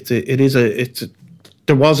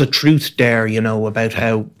 there was a truth there, you know, about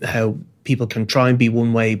how people can try and be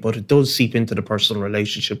one way, but it does seep into the personal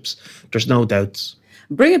relationships. There's no doubts.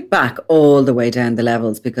 Bring it back all the way down the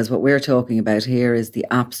levels, because what we're talking about here is the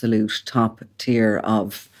absolute top tier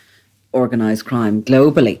of organised crime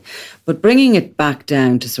globally. But bringing it back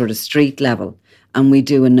down to sort of street level, and we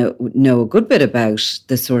do know a good bit about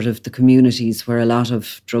the sort of the communities where a lot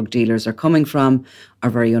of drug dealers are coming from, are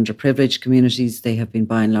very underprivileged communities. They have been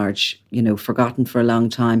by and large, you know, forgotten for a long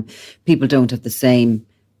time. People don't have the same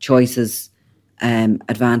choices,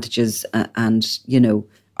 advantages, and, you know,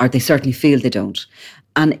 or they certainly feel they don't.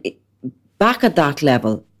 And back at that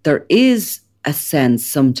level, there is a sense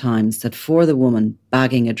sometimes that for the woman,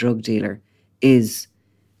 bagging a drug dealer is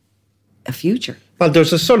a future. Well,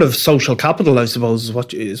 there's a sort of social capital, I suppose,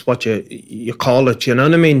 is what you call it. You know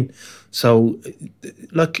what I mean? So,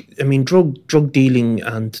 like, I mean, drug dealing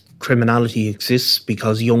and criminality exists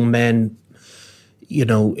because young men, you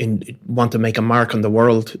know, want to make a mark on the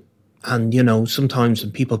world. And, you know, sometimes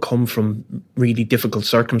when people come from really difficult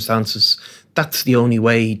circumstances, that's the only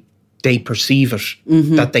way they perceive it,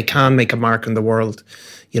 that they can make a mark in the world,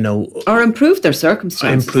 you know. Or improve their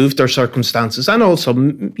circumstances. And also,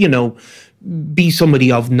 you know, be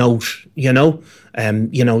somebody of note, you know.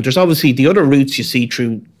 You know, there's obviously the other routes you see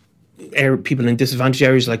through people in disadvantaged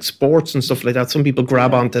areas like sports and stuff like that. Some people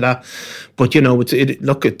grab onto that. But, you know,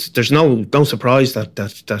 there's no surprise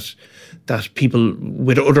that people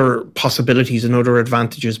with other possibilities and other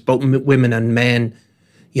advantages, both women and men,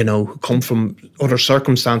 you know, who come from other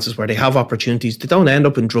circumstances where they have opportunities, they don't end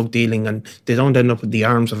up in drug dealing, and they don't end up in the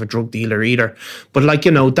arms of a drug dealer either. But, like,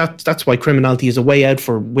 you know, that's why criminality is a way out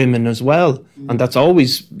for women as well. And that's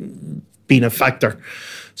always been a factor.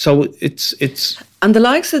 So it's and the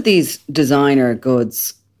likes of these designer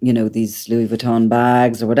goods, you know, these Louis Vuitton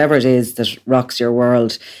bags or whatever it is that rocks your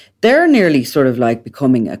world, they're nearly sort of like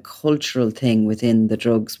becoming a cultural thing within the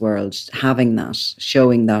drugs world, having that,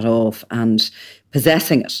 showing that off and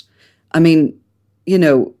possessing it. I mean, you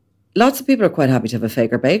know, lots of people are quite happy to have a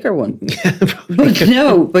Faker Baker one.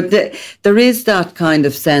 But there is that kind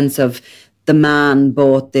of sense of the man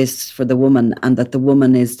bought this for the woman, and that the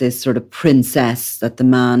woman is this sort of princess that the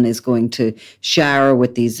man is going to shower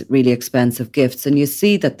with these really expensive gifts. And you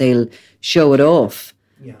see that they'll show it off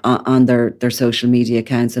on their social media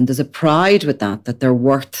accounts. And there's a pride with that they're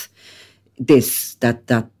worth this,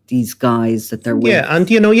 that these guys that they're with. Yeah, and,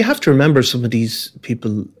 you know, you have to remember some of these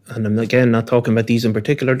people, and I'm again not talking about these in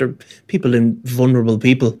particular, they're people in vulnerable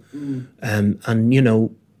people, and, you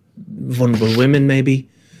know, vulnerable women maybe,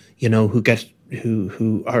 you know,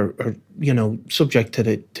 who are you know, subject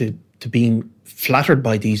to being flattered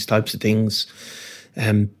by these types of things.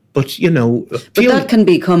 But, you know, but that can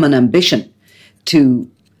become an ambition to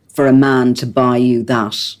for a man to buy you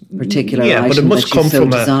that particular item but it must that you come so from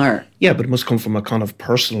desire. but it must come from a kind of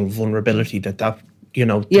personal vulnerability that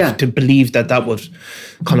to believe that would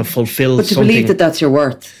kind of fulfill but to something. believe that that's your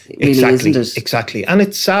worth, really, exactly, isn't it? Exactly. And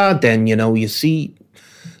it's sad then, you see,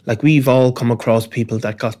 like we've all come across people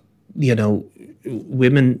that got,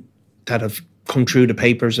 women that have come through the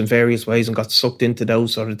papers in various ways and got sucked into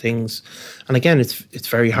those sort of things. And again, it's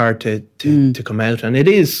very hard to come out. And it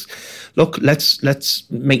is, look, let's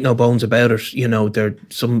make no bones about it.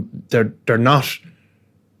 They're not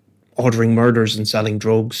ordering murders and selling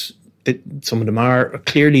drugs. Some of them are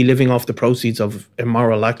clearly living off the proceeds of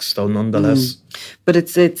immoral acts, though, nonetheless. But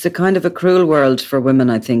it's a kind of a cruel world for women,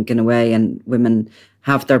 I think, in a way, and women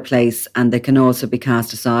have their place, and they can also be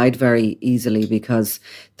cast aside very easily because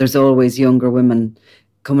there's always younger women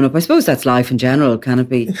coming up. I suppose that's life in general, can it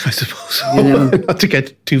be? I suppose so. Not to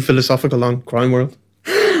get too philosophical on crime world.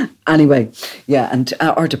 Anyway, yeah, and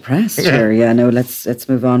or depressed. Let's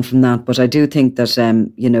move on from that. But I do think that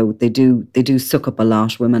they do suck up a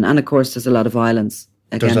lot, women, and of course there's a lot of violence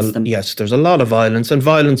against them. Yes, there's a lot of violence, and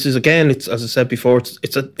violence is, again, it's, as I said before,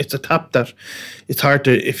 it's a tap that it's hard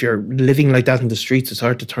to, if you're living like that in the streets, it's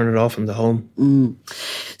hard to turn it off in the home.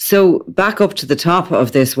 So back up to the top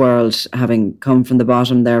of this world, having come from the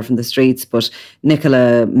bottom there from the streets, but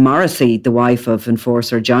Nicola Morrissey, the wife of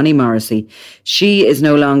enforcer Johnny Morrissey, she is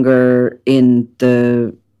no longer in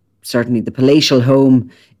certainly the palatial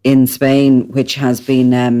home in Spain, which has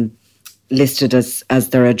been listed as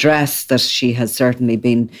their address, that she has certainly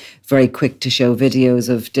been very quick to show videos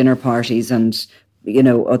of dinner parties and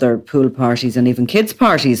other pool parties and even kids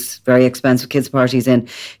parties, very expensive kids parties in.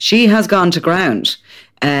 She has gone to ground,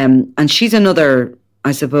 and she's another,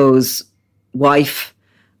 I suppose, wife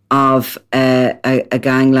of a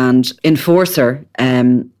gangland enforcer,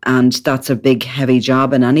 and that's a big heavy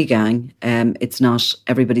job in any gang. It's not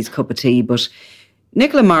everybody's cup of tea, but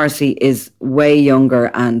Nicola Morrissey is way younger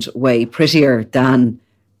and way prettier than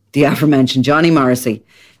the aforementioned Johnny Morrissey.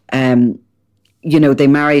 They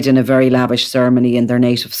married in a very lavish ceremony in their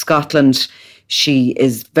native Scotland. She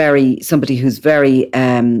is somebody who's very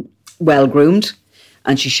well groomed,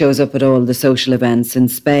 and she shows up at all the social events in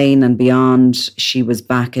Spain and beyond. She was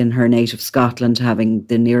back in her native Scotland having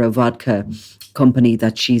the Nero Vodka company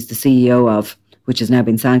that she's the CEO of, which has now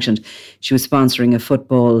been sanctioned. She was sponsoring a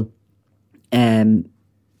football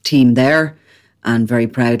team there and very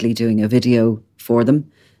proudly doing a video for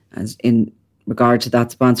them as in regard to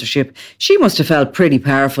that sponsorship. She must have felt pretty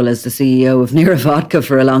powerful as the CEO of Nero Vodka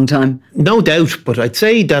for a long time. No doubt, but I'd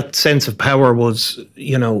say that sense of power was,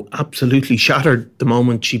 absolutely shattered the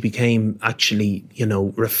moment she became actually,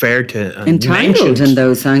 referred to and entangled in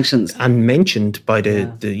those sanctions. And mentioned by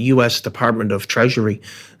the US Department of Treasury.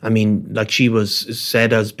 I mean, like, she was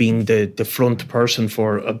said as being the front person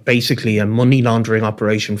for basically a money laundering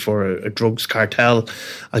operation for a drugs cartel.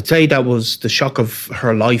 I'd say that was the shock of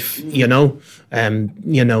her life, to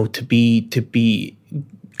be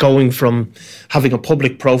going from having a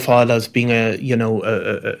public profile as being a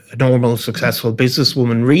normal, successful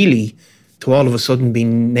businesswoman, really, to all of a sudden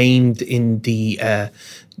being named in the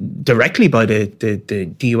directly by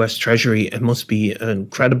the US Treasury. It must be an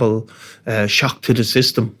incredible shock to the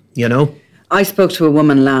system, I spoke to a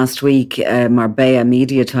woman last week, Marbella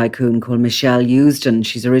media tycoon called Michelle Eusden.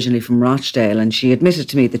 She's originally from Rochdale, and she admitted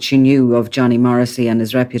to me that she knew of Johnny Morrissey and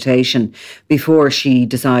his reputation before she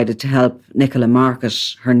decided to help Nicola market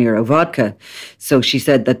her Nero Vodka. So she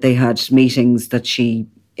said that they had meetings, that she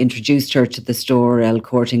introduced her to the store, El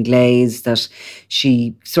Corte Inglés, that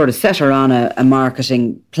she sort of set her on a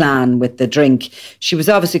marketing plan with the drink. She was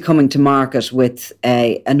obviously coming to market with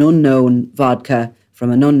an unknown vodka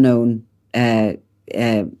from an unknown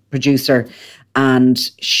producer, and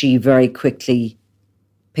she very quickly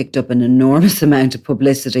picked up an enormous amount of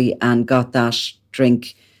publicity and got that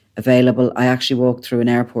drink available. I actually walked through an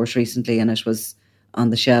airport recently and it was on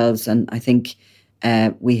the shelves, and I think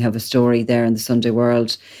we have a story there in the Sunday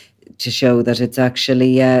World to show that it's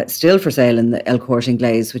actually still for sale in the El Corte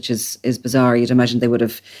Inglés, which is bizarre. You'd imagine they would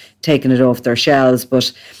have taken it off their shelves.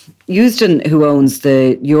 But Eusden, who owns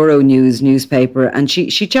the Euronews newspaper, and she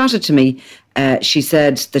chatted to me, she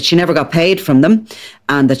said that she never got paid from them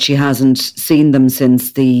and that she hasn't seen them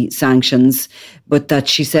since the sanctions, but that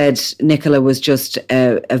she said Nicola was just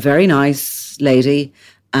a very nice lady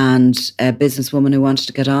and a businesswoman who wanted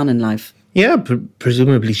to get on in life. Yeah,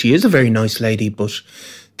 presumably she is a very nice lady, but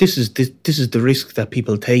this is the risk that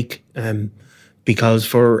people take, because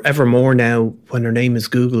forevermore now, when her name is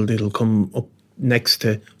Googled, it'll come up next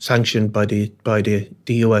to sanctioned by the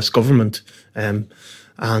US government, and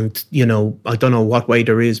And, I don't know what way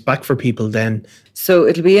there is back for people then. So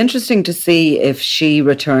it'll be interesting to see if she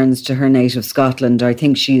returns to her native Scotland. I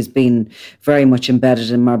think she's been very much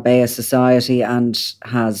embedded in Marbella society and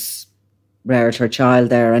has reared her child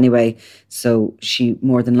there anyway. So she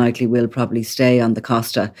more than likely will probably stay on the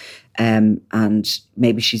Costa. And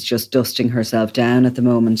maybe she's just dusting herself down at the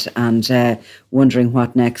moment and wondering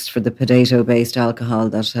what next for the potato-based alcohol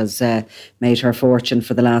that has made her fortune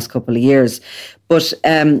for the last couple of years. But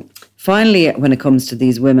finally, when it comes to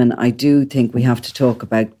these women, I do think we have to talk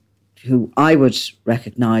about who I would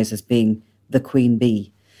recognise as being the queen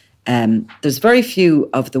bee. There's very few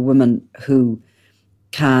of the women who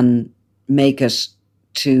can make it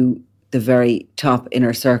to the very top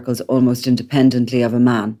inner circles almost independently of a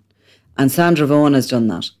man. And Sandra Vaughan has done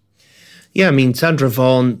that. Yeah, I mean, Sandra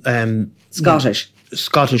Vaughan...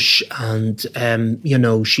 Scottish,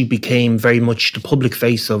 and, she became very much the public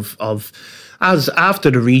face of as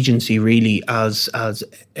after the Regency, really, as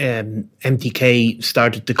MTK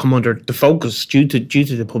started to come under the focus due to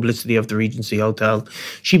the publicity of the Regency Hotel.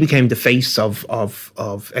 She became the face of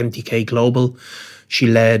MTK Global. She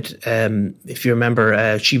led, if you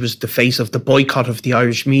remember, she was the face of the boycott of the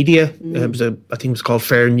Irish media. It was I think it was called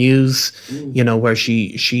Fair News, where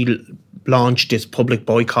she launched this public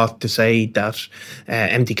boycott to say that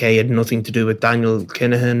MTK had nothing to do with Daniel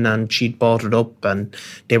Kinahan, and she'd bought it up and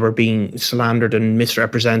they were being slandered and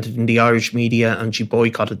misrepresented in the Irish media, and she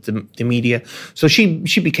boycotted the media. So she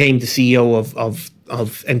became the CEO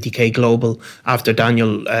of MTK Global after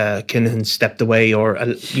Daniel Kinahan stepped away,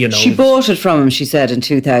 She bought it from him, she said, in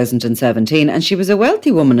 2017, and she was a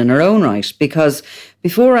wealthy woman in her own right, because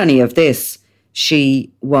before any of this,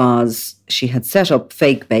 she had set up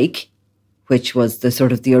Fake Bake, which was the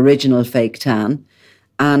sort of the original fake tan,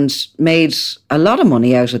 and made a lot of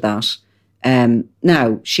money out of that.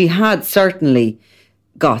 Now, she had certainly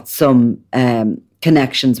got some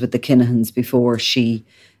connections with the Kinahans before she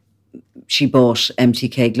bought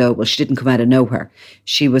MTK Global. She didn't come out of nowhere.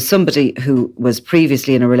 She was somebody who was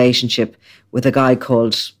previously in a relationship with a guy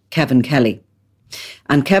called Kevin Kelly.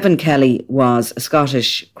 And Kevin Kelly was a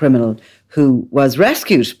Scottish criminal who was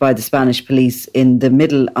rescued by the Spanish police in the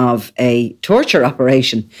middle of a torture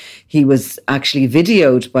operation. He was actually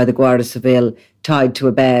videoed by the Guardia Civil tied to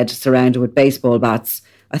a bed surrounded with baseball bats.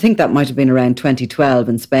 I think that might have been around 2012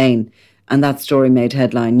 in Spain. And that story made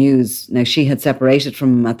headline news. Now, she had separated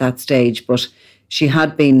from him at that stage, but she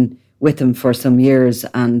had been with him for some years,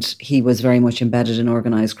 and he was very much embedded in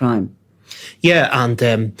organised crime. Yeah,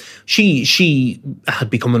 and she had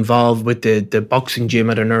become involved with the boxing gym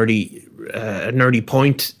at an early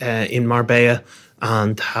point in Marbella,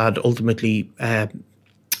 and had ultimately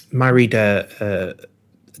married the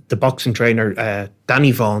boxing trainer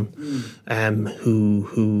Danny Vaughan,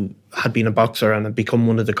 who had been a boxer and had become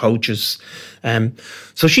one of the coaches.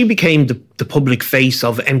 So she became the public face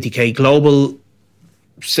of MTK Global,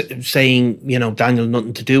 saying, Daniel,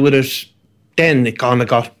 nothing to do with it. Then it kind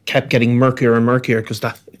of kept getting murkier and murkier because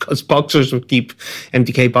MTK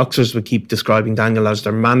boxers would keep describing Daniel as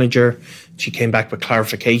their manager. She came back with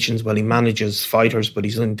clarifications. Well, he manages fighters, but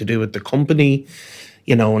he's nothing to do with the company,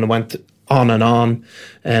 and it went on and on.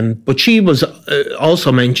 But she was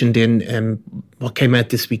also mentioned in what came out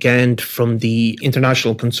this weekend from the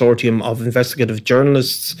International Consortium of Investigative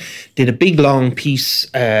Journalists. Did a big long piece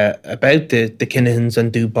about the Kinahans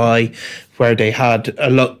and Dubai, where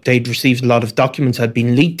they'd received a lot of documents had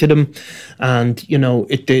been leaked to them, and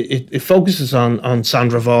it focuses on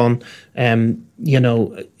Sandra Vaughan.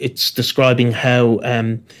 It's describing how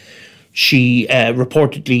she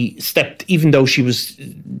reportedly stepped, even though she was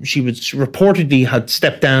reportedly had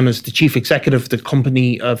stepped down as the chief executive of the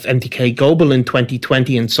company of MTK Global in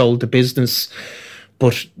 2020 and sold the business.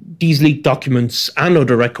 But these leaked documents and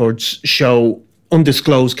other records show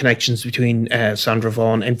undisclosed connections between Sandra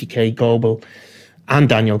Vaughan, MTK Global, and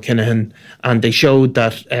Daniel Kinahan, and they showed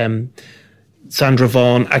that Sandra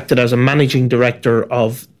Vaughan acted as a managing director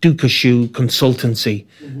of Ducashu Consultancy.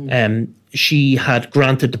 She had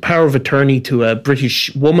granted the power of attorney to a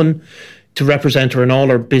British woman to represent her in all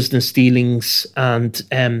her business dealings, and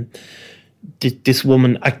this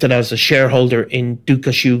woman acted as a shareholder in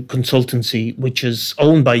Ducashu Consultancy, which is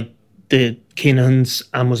owned by the Kinahans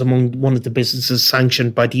and was among one of the businesses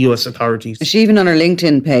sanctioned by the US authorities. She even on her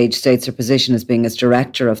LinkedIn page states her position as being as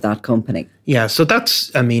director of that company. Yeah, so that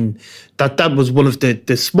was one of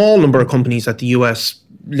the small number of companies that the US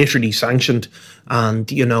literally sanctioned, and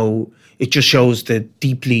it just shows that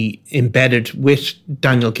deeply embedded with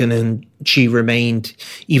Daniel Kinahan she remained,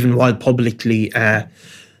 even while publicly,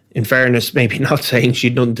 in fairness, maybe not saying she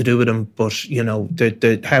had nothing to do with him, but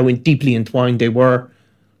how deeply entwined they were.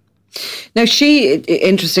 Now,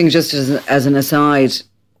 interesting, just as an aside,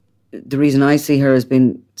 the reason I see her as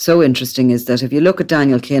being so interesting is that if you look at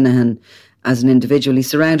Daniel Kinahan as an individual, he's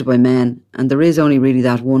surrounded by men, and there is only really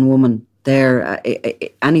that one woman there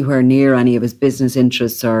anywhere near any of his business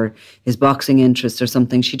interests or his boxing interests or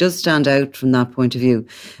something. She does stand out from that point of view.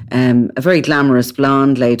 A very glamorous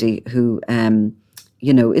blonde lady who,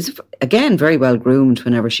 is again very well groomed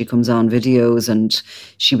whenever she comes on videos, and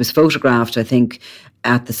she was photographed, I think,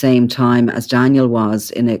 at the same time as Daniel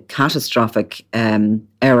was, in a catastrophic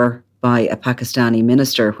error by a Pakistani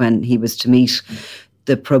minister when he was to meet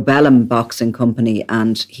the Probellum boxing company,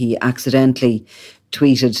 and he accidentally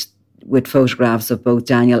tweeted with photographs of both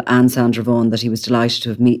Daniel and Sandra Vaughan that he was delighted to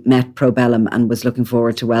have met Probellum and was looking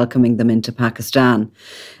forward to welcoming them into Pakistan.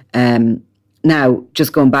 Now,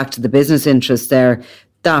 just going back to the business interests there,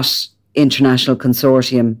 that international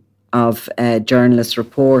consortium of journalists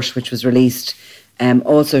report, which was released,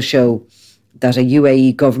 also show that a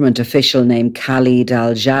UAE government official named Khalid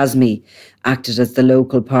Al-Jazmi acted as the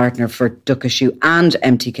local partner for Dukashu and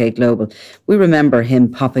MTK Global. We remember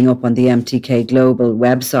him popping up on the MTK Global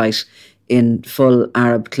website in full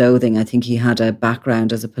Arab clothing. I think he had a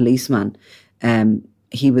background as a policeman.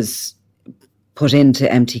 He was put into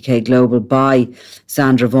MTK Global by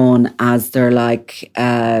Sandra Vaughan as their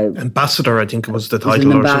ambassador, I think it was the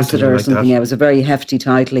title, an ambassador or something. Yeah, it was a very hefty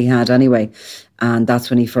title he had anyway, and that's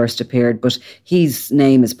when he first appeared. But his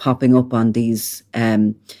name is popping up on these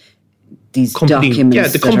documents. Yeah,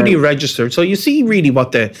 the company registered. So you see really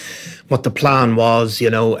what the plan was,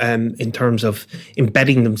 in terms of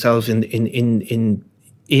embedding themselves in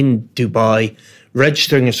Dubai,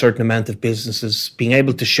 registering a certain amount of businesses, being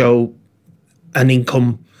able to show an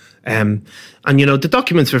income. And the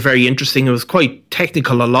documents were very interesting. It was quite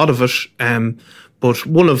technical, a lot of it. But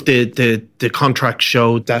one of the contracts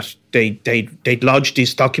showed that they'd lodged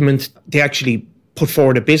this document. They actually put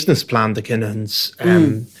forward a business plan, the Kinahans,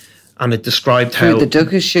 and it described through the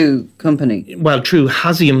Dukashu company. Well, through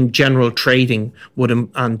Haziam General Trading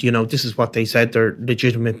this is what they said their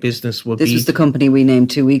legitimate business would be. This was the company we named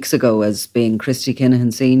 2 weeks ago as being Christy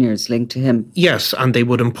Kinahan Seniors linked to him. Yes, and they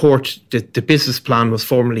would import, the business plan was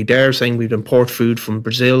formally there, saying we'd import food from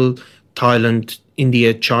Brazil, Thailand,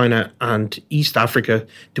 India, China and East Africa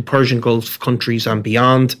to Persian Gulf countries and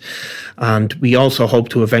beyond. And we also hope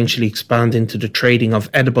to eventually expand into the trading of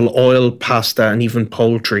edible oil, pasta and even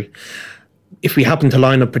poultry. If we happen to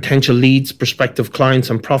line up potential leads, prospective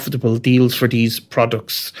clients and profitable deals for these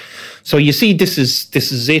products. So you see, this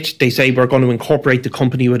is it. They say we're going to incorporate the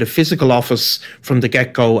company with a physical office from the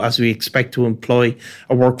get-go, as we expect to employ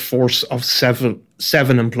a workforce of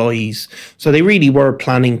seven employees. So they really were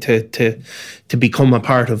planning to become a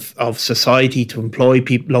part of society, to employ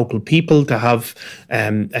local people, to have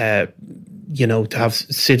to have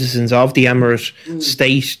citizens of the Emirate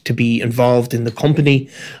state to be involved in the company,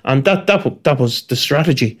 and that was the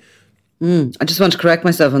strategy. I just want to correct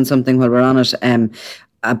myself on something while we're on it.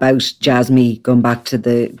 About Jazmi, going back to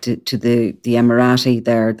the Emirati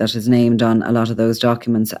there that is named on a lot of those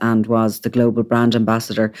documents and was the global brand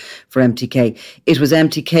ambassador for MTK. It was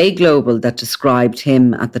MTK Global that described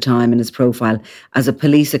him at the time in his profile as a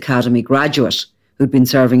police academy graduate who'd been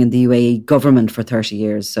serving in the UAE government for 30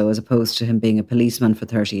 years. So as opposed to him being a policeman for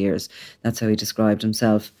 30 years, that's how he described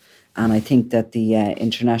himself. And I think that the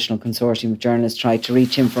International Consortium of Journalists tried to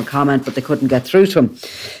reach him for comment, but they couldn't get through to him.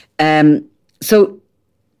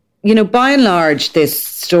 By and large, this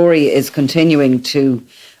story is continuing to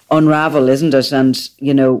unravel, isn't it? And,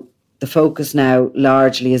 the focus now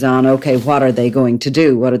largely is on, okay, what are they going to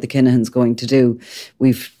do? What are the Kinahans going to do?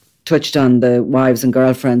 We've touched on the wives and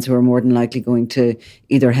girlfriends who are more than likely going to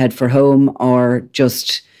either head for home or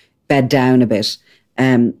just bed down a bit.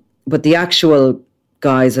 But the actual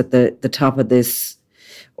guys at the top of this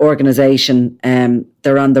organisation,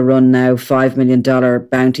 they're on the run now, $5 million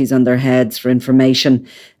bounties on their heads for information.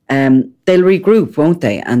 They'll regroup, won't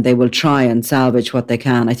they? And they will try and salvage what they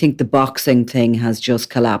can. I think the boxing thing has just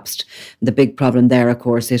collapsed. The big problem there, of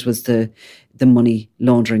course, it was the money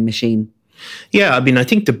laundering machine. Yeah, I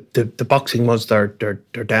think the boxing was their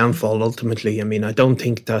downfall ultimately. I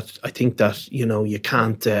think that you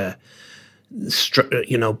can't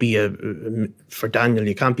for Daniel,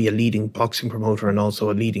 you can't be a leading boxing promoter and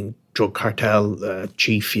also a leading drug cartel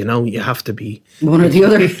chief. You know, you have to be one or the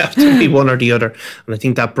other. You have to be one or the other, and I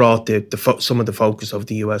think that brought some of the focus of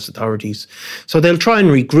the US authorities. So they'll try and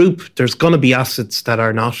regroup. There's going to be assets that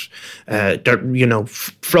are not,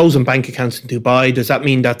 frozen bank accounts in Dubai. Does that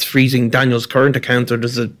mean that's freezing Daniel's current account, or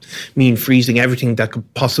does it mean freezing everything that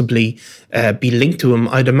could possibly be linked to him?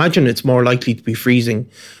 I'd imagine it's more likely to be freezing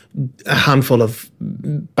a handful of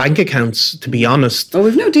bank accounts, to be honest. Well,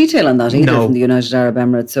 we've no detail on that either from the United Arab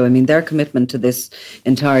Emirates. So, I mean, their commitment to this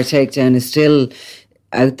entire takedown is still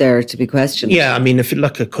out there to be questioned. Yeah, I mean, if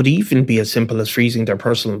it could even be as simple as freezing their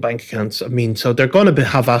personal bank accounts. I mean, so they're going to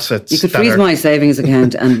have assets. You could freeze my savings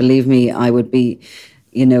account, and believe me, I would be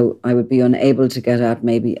unable to get at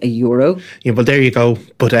maybe €1. Yeah, well, there you go.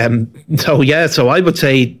 But so I would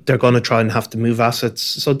say they're going to try and have to move assets.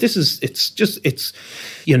 So it's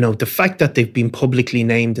the fact that they've been publicly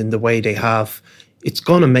named in the way they have, it's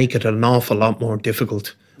going to make it an awful lot more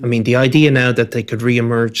difficult. I mean, the idea now that they could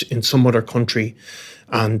re-emerge in some other country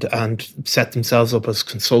and set themselves up as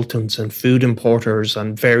consultants and food importers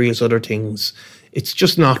and various other things, it's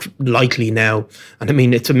just not likely now. And I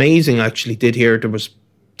mean, it's amazing. I actually did hear there was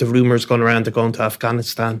the rumours going around they're going to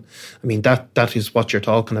Afghanistan. I mean, that is what you're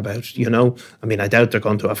talking about, you know. I mean, I doubt they're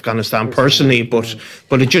going to Afghanistan personally, but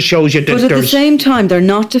it just shows you that But at the same time, they're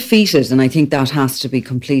not defeated, and I think that has to be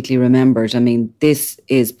completely remembered. I mean, this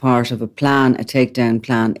is part of a plan, a takedown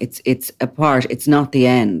plan. It's a part, it's not the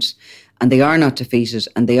end. And they are not defeated,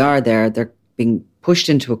 and they are there. They're being pushed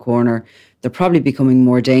into a corner. They're probably becoming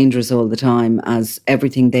more dangerous all the time as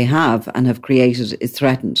everything they have and have created is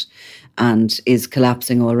threatened and is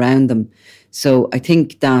collapsing all around them. So I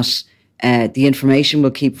think that the information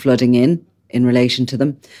will keep flooding in relation to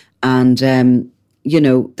them. And,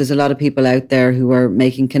 there's a lot of people out there who are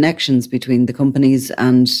making connections between the companies,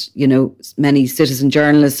 and, many citizen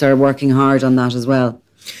journalists are working hard on that as well.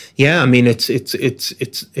 Yeah, I mean,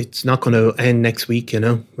 it's not going to end next week, you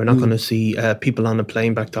know. We're not going to see people on a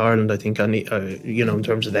plane back to Ireland, I think, in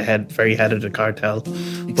terms of the very head of the cartel.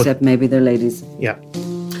 Except maybe they're ladies. Yeah.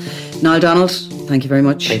 Niall Donald, thank you very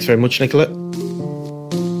much. Thanks very much, Nicola.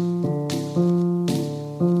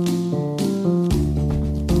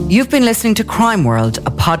 You've been listening to Crime World,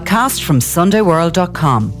 a podcast from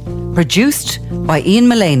SundayWorld.com, produced by Ian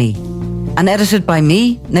Mullaney and edited by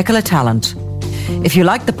me, Nicola Tallant. If you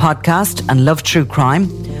like the podcast and love true crime,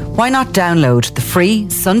 why not download the free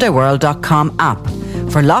SundayWorld.com app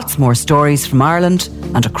for lots more stories from Ireland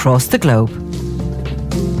and across the globe.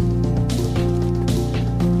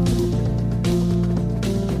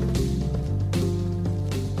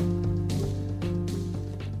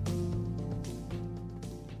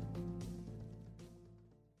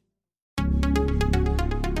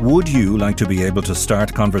 Would you like to be able to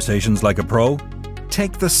start conversations like a pro?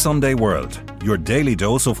 Take the Sunday World, your daily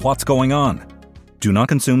dose of what's going on. Do not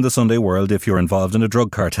consume the Sunday World if you're involved in a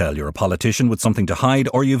drug cartel, you're a politician with something to hide,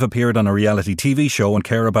 or you've appeared on a reality TV show and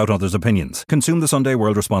care about others' opinions. Consume the Sunday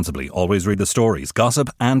World responsibly. Always read the stories, gossip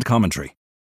and commentary.